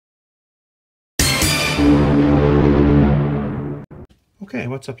Okay,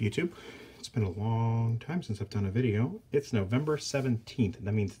 what's up YouTube? It's been a long time since I've done a video. It's November 17th.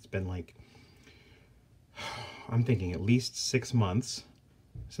 That means it's been like, I'm thinking at least 6 months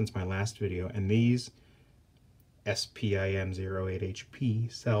since my last video, and these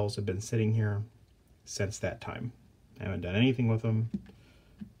SPIM08HP cells have been sitting here since that time. I haven't done anything with them.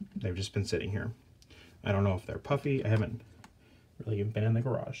 They've just been sitting here. I don't know if they're puffy. I haven't really even been in the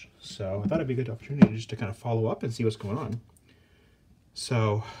garage. So I thought it'd be a good opportunity just to kind of follow up and see what's going on.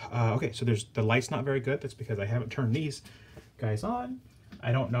 So, okay, so the light's not very good. That's because I haven't turned these guys on.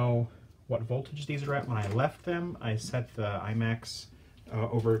 I don't know what voltage these are at. When I left them, I set the iMacs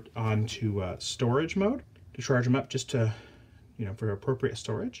over onto storage mode to charge them up just to, for appropriate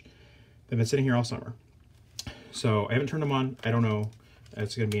storage. They've been sitting here all summer. So I haven't turned them on. I don't know.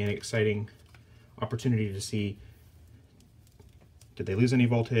 It's going to be an exciting opportunity to see, did they lose any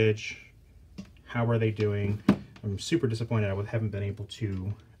voltage? How are they doing? I'm super disappointed I haven't been able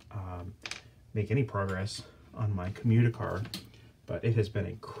to make any progress on my commuter, but it has been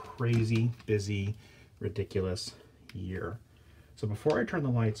a crazy, busy, ridiculous year. So before I turn the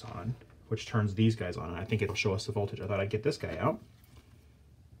lights on, which turns these guys on, I think it'll show us the voltage, I thought I'd get this guy out.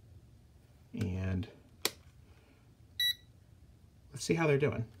 And let's see how they're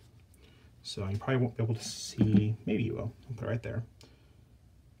doing. So you probably won't be able to see, maybe you will. I'll put it right there.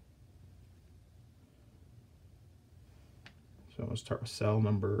 So we'll start with cell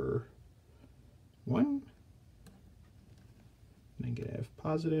number 1, negative,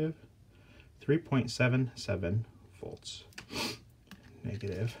 positive, 3.77 volts.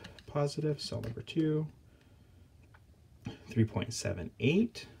 Negative, positive, cell number 2,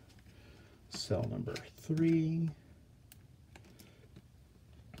 3.78, cell number 3,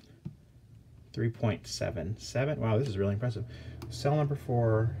 3.77. Wow, this is really impressive. Cell number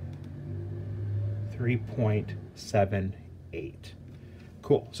 4, 3.78.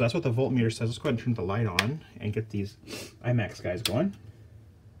 Cool. So that's what the voltmeter says. Let's go ahead and turn the light on and get these iMacs guys going.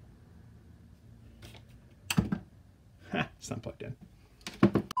 Ha, it's not plugged in.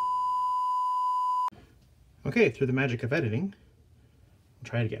 Okay, through the magic of editing, we'll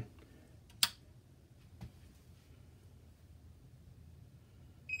try it again.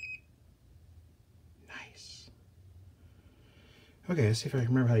 Nice. Okay, let's see if I can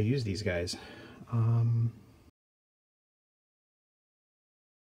remember how to use these guys.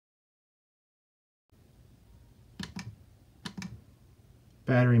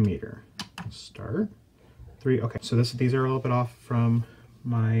 Battery meter, start, 3, okay, so these are a little bit off from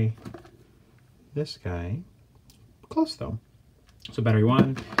this guy, close though. So battery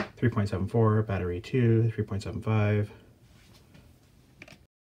 1, 3.74, battery 2, 3.75,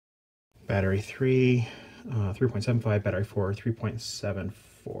 battery 3, 3.75, battery 4,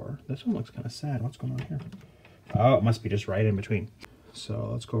 3.74. This one looks kind of sad. What's going on here? Oh, it must be just right in between.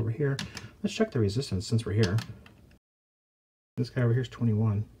 So let's go over here. Let's check the resistance since we're here. This guy over here is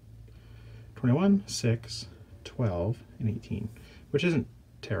 21. 21, 6, 12, and 18, which isn't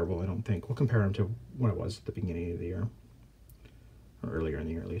terrible, I don't think. We'll compare them to what it was at the beginning of the year, or earlier in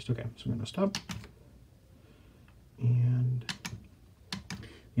the year at least. Okay, so I'm going to stop. And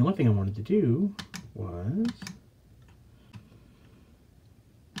the only thing I wanted to do was,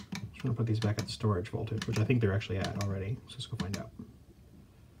 I just want to put these back at the storage voltage, which I think they're actually at already. So let's go find out.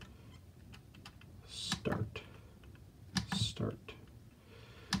 Start. Start.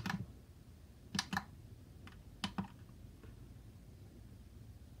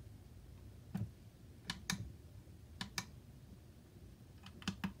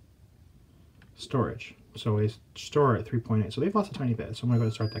 Storage. So we store at 3.8. So they've lost a tiny bit. So I'm going to go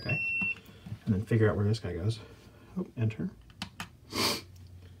start that guy and then figure out where this guy goes. Oh, enter.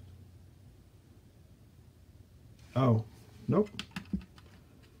 Oh, nope.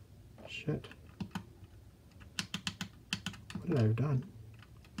 Shit. What did I have done?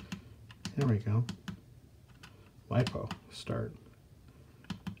 There we go. LiPo, start.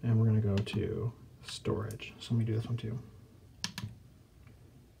 And we're going to go to storage. So let me do this one too.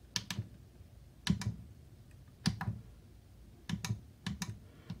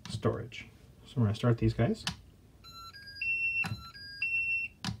 Storage. So we're going to start these guys.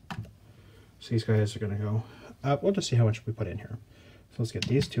 So these guys are going to go up. We'll just see how much we put in here. So let's get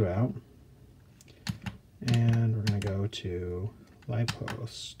these two out. And we're going to go to LiPo,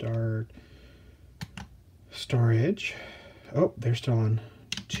 start, storage. Oh, they're still on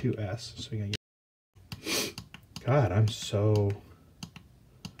 2S. So we got to get... God, I'm so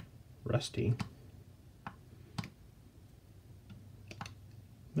rusty.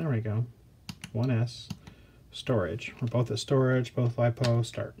 There we go. 1S, storage. We're both at storage, both LiPo,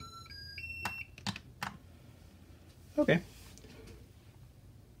 start. Okay.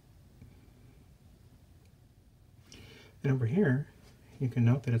 And over here, you can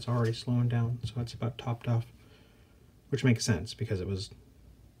note that it's already slowing down, so it's about topped off, which makes sense because it was,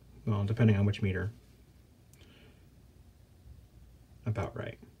 well, depending on which meter, about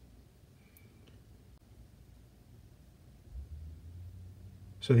right.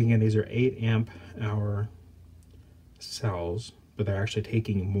 So again, these are 8 amp hour cells, but they're actually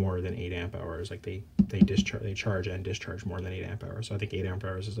taking more than 8 amp hours. Like they charge and discharge more than 8 amp hours. So I think 8 amp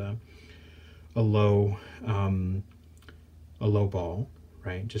hours is a low ball,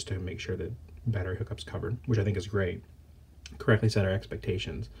 right? Just to make sure that battery hookup's covered, which I think is great. Correctly set our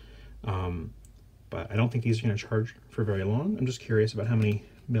expectations. But I don't think these are going to charge for very long. I'm just curious about how many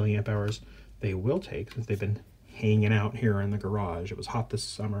milliamp hours they will take, since they've been hanging out here in the garage. It was hot this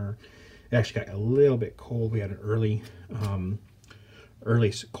summer. It actually got a little bit cold. We had an early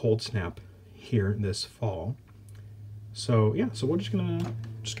cold snap here this fall. So yeah, so we're just gonna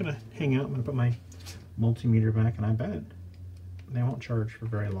hang out. I'm gonna put my multimeter back, and I bet they won't charge for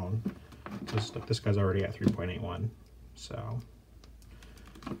very long. Look, this guy's already at 3.81. So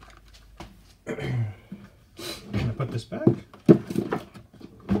I'm gonna put this back.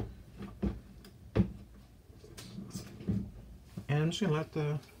 And I'm just gonna let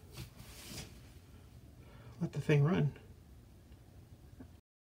the thing run.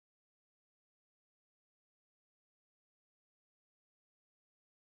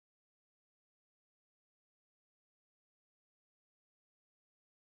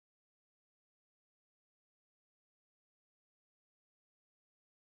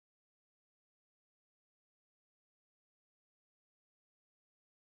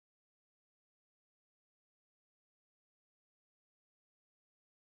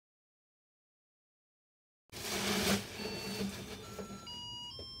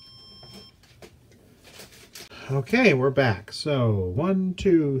 Okay, we're back. So 1,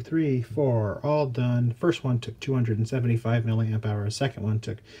 2, 3, 4, all done. First one took 275 milliamp hours. Second one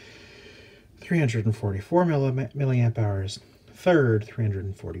took 344 milliamp hours. Third,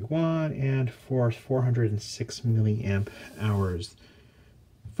 341, and fourth, 406 milliamp hours.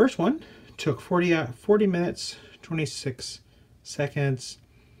 First one took 40 minutes, 26 seconds,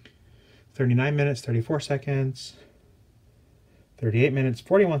 39 minutes, 34 seconds, 38 minutes,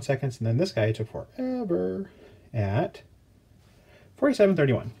 41 seconds, and then this guy took forever at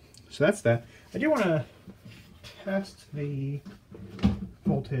 47:31. So that's that. I do want to test the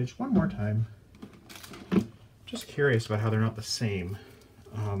voltage one more time. Just curious about how they're not the same.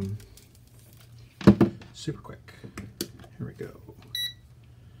 Super quick. Here we go.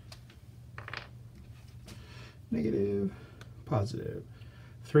 Negative, positive.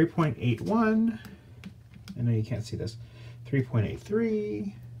 3.81. I know you can't see this.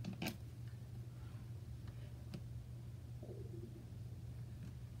 3.83.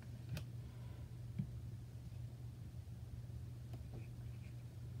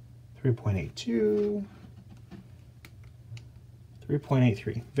 3.82,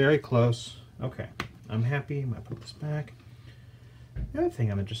 3.83, very close. Okay, I'm happy. I'm gonna put this back. The other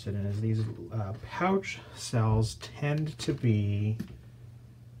thing I'm interested in is these pouch cells tend to be,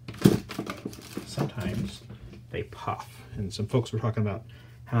 sometimes they puff, and some folks were talking about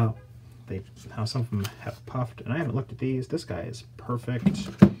how some of them have puffed, and I haven't looked at these. This guy is perfect.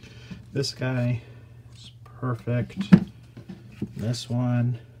 This guy is perfect. This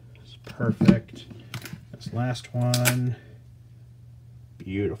one is perfect. This last one,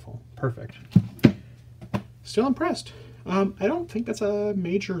 beautiful, perfect. Still impressed. I don't think that's a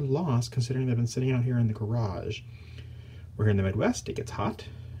major loss considering they've been sitting out here in the garage. We're here in the Midwest, it gets hot.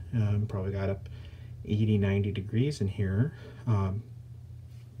 Probably got up 80, 90 degrees in here.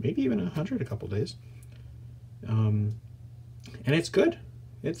 Maybe even 100 a couple days. And it's good.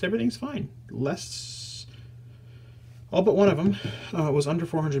 Everything's fine. All but one of them was under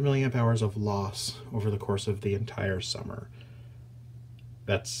 400 milliamp hours of loss over the course of the entire summer.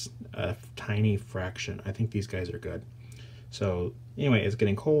 That's a tiny fraction. I think these guys are good. So anyway, it's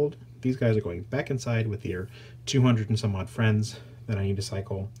getting cold. These guys are going back inside with their 200 and some odd friends that I need to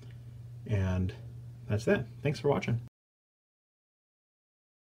cycle. And that's that. Thanks for watching.